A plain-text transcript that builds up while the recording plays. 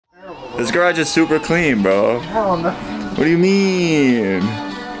This garage is super clean, bro. Hell no. What do you mean?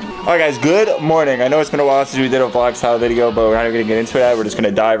 Alright guys, good morning. I know it's been a while since we did a vlog style video, but we're not even gonna get into that. We're just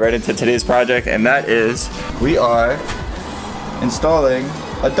gonna dive right into today's project, and that is we are installing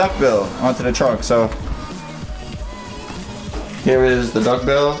a duckbill onto the truck. So here is the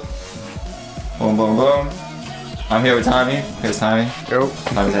duckbill. Boom, boom, boom. I'm here with Tommy. Here's Tommy. Yo.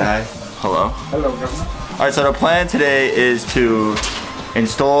 Tommy, say hi. Hello. Hello, governor. Alright, so the plan today is to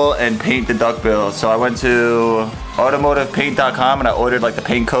install and paint the duckbill. So I went to automotivepaint.com and I ordered like the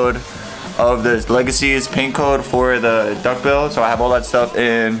paint code of the Legacy's paint code for the duckbill. So I have all that stuff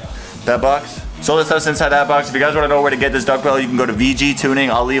in that box. So all the stuff's inside that box. If you guys want to know where to get this duckbill, you can go to VG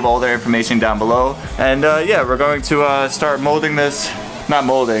Tuning. I'll leave all their information down below. And yeah, we're going to start molding this. Not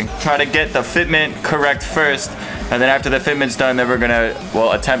molding. Try to get the fitment correct first. And then after the fitment's done, then we're gonna,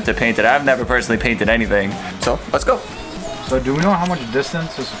 well, attempt to paint it. I've never personally painted anything. So let's go. So do we know how much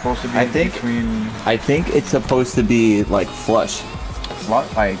distance is supposed to be between? I think it's supposed to be like flush.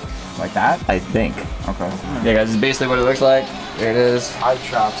 Like that? I think. Okay. Yeah, guys, this is basically what it looks like. There it is. Eye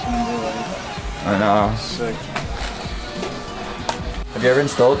shop's gonna be like. I know. Sick. Have you ever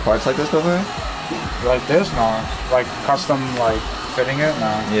installed parts like this before? Like this? No. Like custom, like fitting it?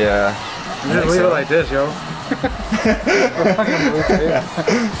 No. Yeah. You just leave it like this, yo.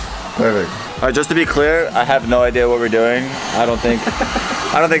 Perfect. Alright, just to be clear, I have no idea what we're doing. I don't think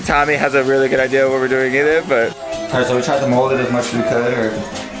Tommy has a really good idea what we're doing either, but alright, so we tried to mold it as much as we could, or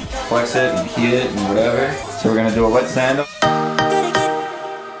flex it and heat it and whatever. So we're gonna do a wet sand.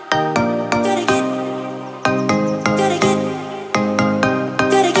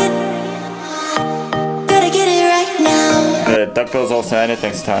 The duckbill's all sanded,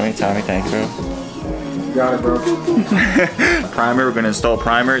 thanks Tommy. Tommy, thank you, bro. Got it, bro. Primer, we're gonna install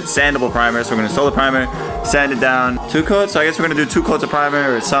primer. It's sandable primer, so we're gonna install the primer, sand it down. 2 coats, so I guess we're gonna do 2 coats of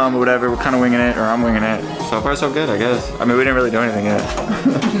primer or some or whatever. We're kind of winging it, or I'm winging it. So far so good, I guess. I mean, we didn't really do anything yet.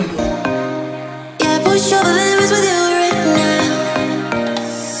 Yeah, push over limits with you right now.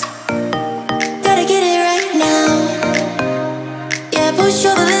 Gotta get it right now. Yeah, push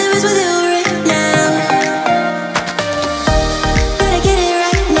over limits with you right now.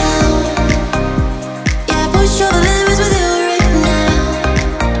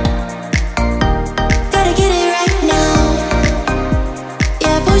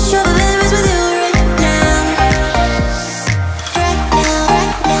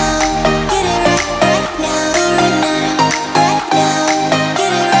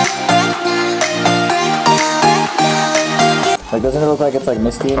 Like, doesn't it look like it's like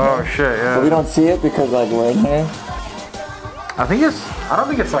misty in here? Oh shit, yeah. But we don't see it because like we're in here. I don't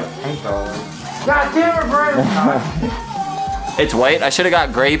think it's like paint though. God damn it, Brandon! It's white. I should have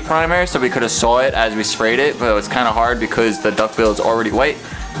got gray primer so we could have saw it as we sprayed it, but it's kind of hard because the duckbill is already white.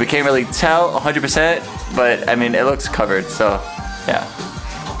 We can't really tell 100%, but I mean, it looks covered, so yeah.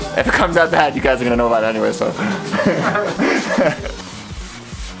 If it comes out bad, you guys are gonna know about it anyway, so.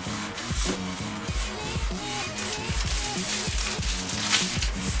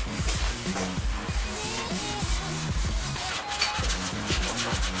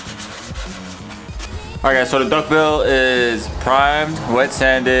 Alright guys, so the duckbill is primed, wet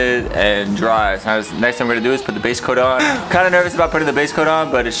sanded, and dry. So now next thing we're gonna do is put the base coat on. Kind of nervous about putting the base coat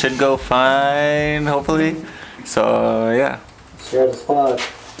on, but it should go fine, hopefully. So yeah. Share the spot.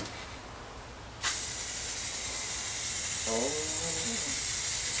 Oh.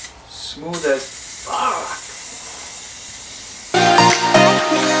 Smooth as fuck.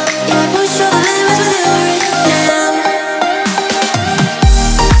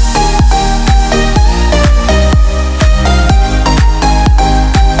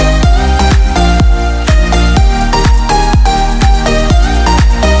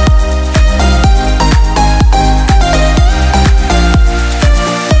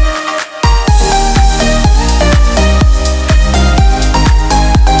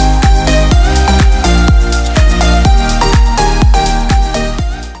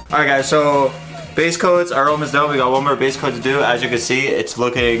 Alright guys, so base coats are almost done. We got one more base coat to do. As you can see, it's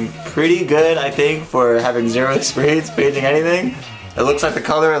looking pretty good, I think, for having zero experience painting anything. It looks like the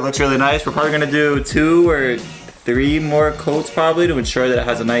color, it looks really nice. We're probably gonna do 2 or 3 more coats probably to ensure that it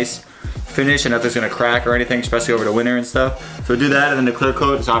has a nice finish and nothing's gonna crack or anything, especially over the winter and stuff. So do that, and then the clear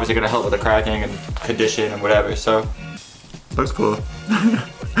coat is obviously gonna help with the cracking and condition and whatever, so looks cool.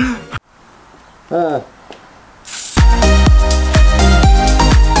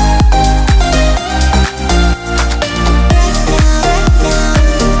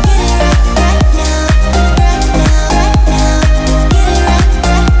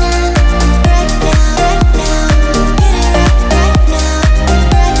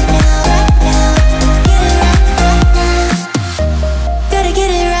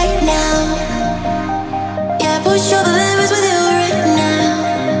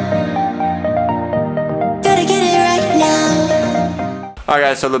 Alright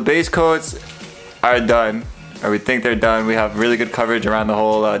guys, so the base coats are done, or we think they're done. We have really good coverage around the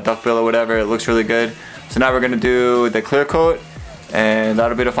whole duckbill or whatever. It looks really good. So now we're gonna do the clear coat, and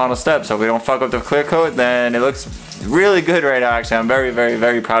that'll be the final step. So if we don't fuck up the clear coat, then it looks really good right now. Actually, I'm very, very,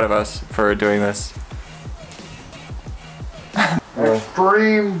 very proud of us for doing this.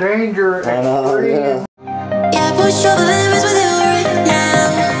 Extreme danger, extreme. Yeah, push over the limits with you right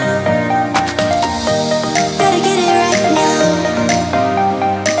now. Gotta get it right now.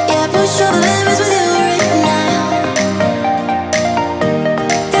 Yeah, push over the limits with you right now.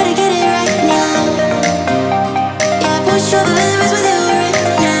 Gotta get it right now. Yeah, push over the limits with you right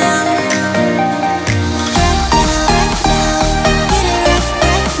now. Right now, get it right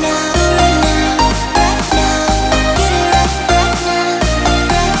now, right now, right now, get it right now, right now, get it right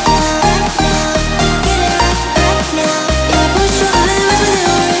now. Yeah, push over the limits with you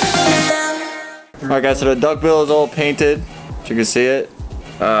right now. Alright guys, so the duckbill is all painted. As you can see it.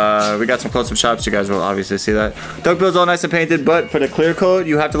 We got some close-up shots. You guys will obviously see that. Duckbill's all nice and painted, but for the clear coat,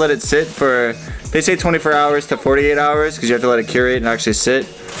 you have to let it sit for, they say 24 hours to 48 hours because you have to let it curate and actually sit.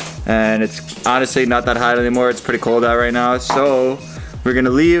 And it's honestly not that hot anymore. It's pretty cold out right now. So we're gonna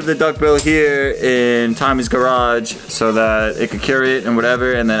leave the duckbill here in Tommy's garage so that it could curate and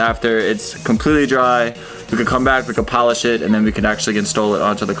whatever. And then after it's completely dry, we could come back, we could polish it, and then we can actually install it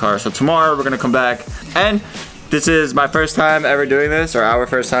onto the car. So tomorrow we're gonna come back, and this is my first time ever doing this, or our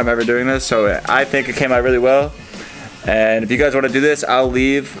first time ever doing this, so I think it came out really well. And if you guys want to do this, I'll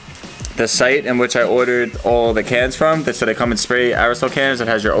leave the site in which I ordered all the cans from. So they come in spray aerosol cans that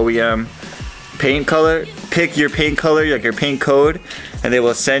has your OEM paint color. Pick your paint color, like your paint code, and they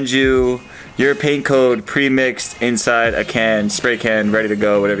will send you your paint code pre-mixed inside a can, spray can, ready to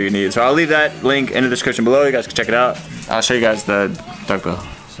go, whatever you need. So I'll leave that link in the description below. You guys can check it out. I'll show you guys the duckbill.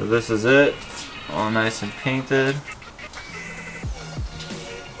 So this is it. All nice and painted.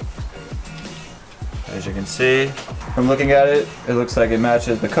 As you can see, from looking at it, it looks like it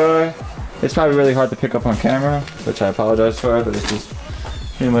matches the car. It's probably really hard to pick up on camera, which I apologize for, but it's just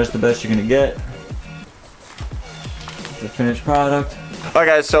pretty much the best you're gonna get. The finished product. Alright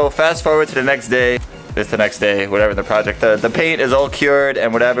guys, so fast forward to the next day. It's the next day, whatever the project. The paint is all cured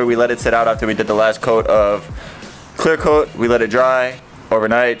and whatever. We let it sit out after we did the last coat of clear coat. We let it dry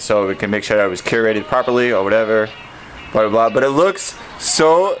overnight so we can make sure that it was curated properly or whatever, blah blah blah. But it looks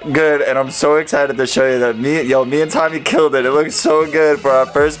so good, and I'm so excited to show you that me and Tommy killed it. It looks so good for our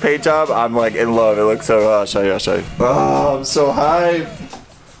first paint job. I'm like in love. It looks so. I'll show you. Oh, I'm so hyped.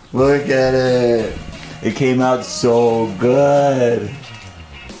 Look at it. It came out so good.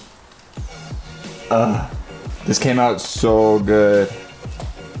 This came out so good.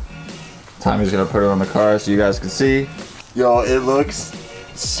 Tommy's gonna put it on the car so you guys can see. Yo, it looks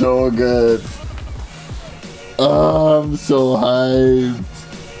so good. I'm so hyped.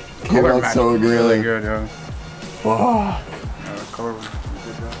 Came out so good. Really good, yo. Wow. Yeah, color was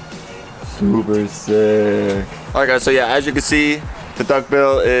good, Super sick. Alright guys, so yeah, as you can see, the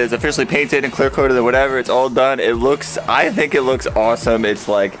duckbill is officially painted and clear coated or whatever. It's all done. It looks, I think it looks awesome. It's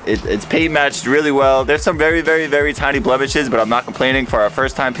like, it's paint matched really well. There's some very, very, very tiny blemishes, but I'm not complaining for our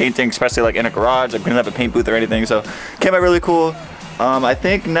first time painting, especially like in a garage. Like we didn't have a paint booth or anything, so came out really cool. I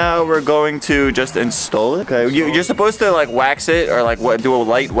think now we're going to just install it. Okay, you're supposed to like wax it or like do a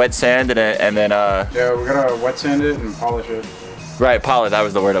light wet sand and then yeah, we're gonna wet sand it and polish it. Right, polish, that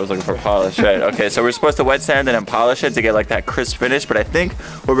was the word I was looking for, polish, right. Okay, so we're supposed to wet sand and then polish it to get like that crisp finish, but I think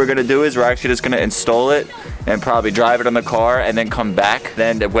what we're gonna do is we're actually just gonna install it and probably drive it on the car and then come back,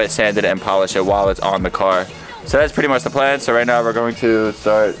 then wet sand it and polish it while it's on the car. So that's pretty much the plan. So right now we're going to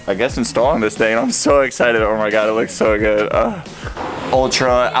start, I guess, installing this thing. I'm so excited. Oh my God, it looks so good.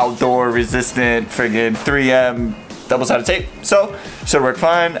 Ultra outdoor resistant friggin' 3M double-sided tape. So, should work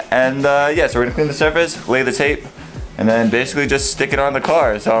fine. And yeah, so we're gonna clean the surface, lay the tape, and then basically just stick it on the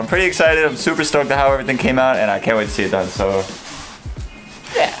car. So I'm pretty excited. I'm super stoked at how everything came out, and I can't wait to see it done. So,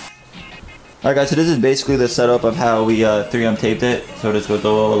 yeah. Alright guys, so this is basically the setup of how we 3M taped it. So this goes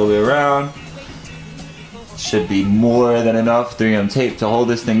all the way around. Should be more than enough 3M tape to hold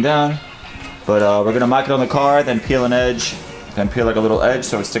this thing down. But we're gonna mock it on the car, then peel an edge, then peel like a little edge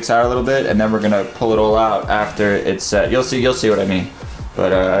so it sticks out a little bit, and then we're gonna pull it all out after it's set. You'll see what I mean.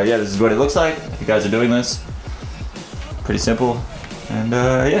 But yeah, this is what it looks like. If you guys are doing this, pretty simple. And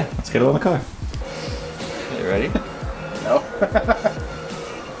yeah, let's get it on the car. You ready? No.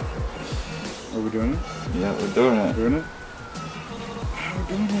 Are we doing it? Yeah, we're doing it. Doing it? We're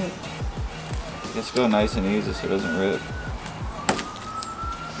doing it. Just go nice and easy so it doesn't rip.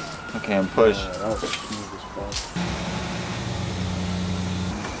 Okay, and push. That was smooth as fuck.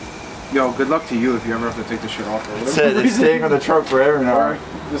 Yo, good luck to you if you ever have to take this shit off. That's it. It's staying on the truck forever now. Or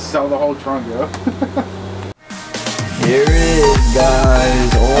just sell the whole trunk, yo. Here it is,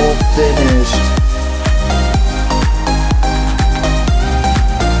 guys. All finished.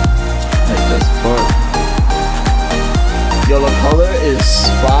 Like this part. Yo, the color is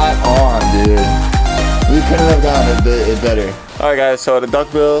spot on, dude. We couldn't have gotten it better. Alright guys, so the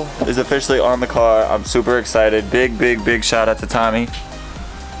Duckbill is officially on the car. I'm super excited. Big shout out to Tommy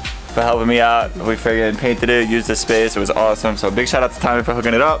for helping me out. We friggin' painted it, used the space. It was awesome. So big shout out to Tommy for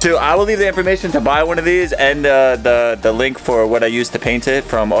hooking it up. Two, I will leave the information to buy one of these and the link for what I used to paint it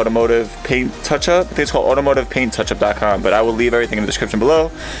from Automotive Paint Touch-Up. I think it's called automotivepainttouchup.com, but I will leave everything in the description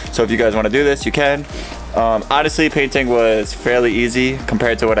below. So if you guys want to do this, you can. Honestly, painting was fairly easy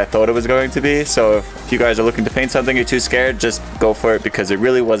compared to what I thought it was going to be. So if you guys are looking to paint something, you're too scared, just go for it because it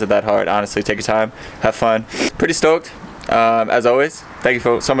really wasn't that hard. Honestly, take your time, have fun. Pretty stoked. As always, thank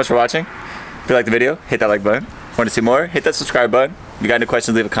you so much for watching. If you liked the video, hit that like button. Want to see more? Hit that subscribe button. If you got any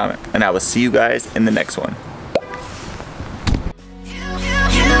questions, leave a comment. And I will see you guys in the next one.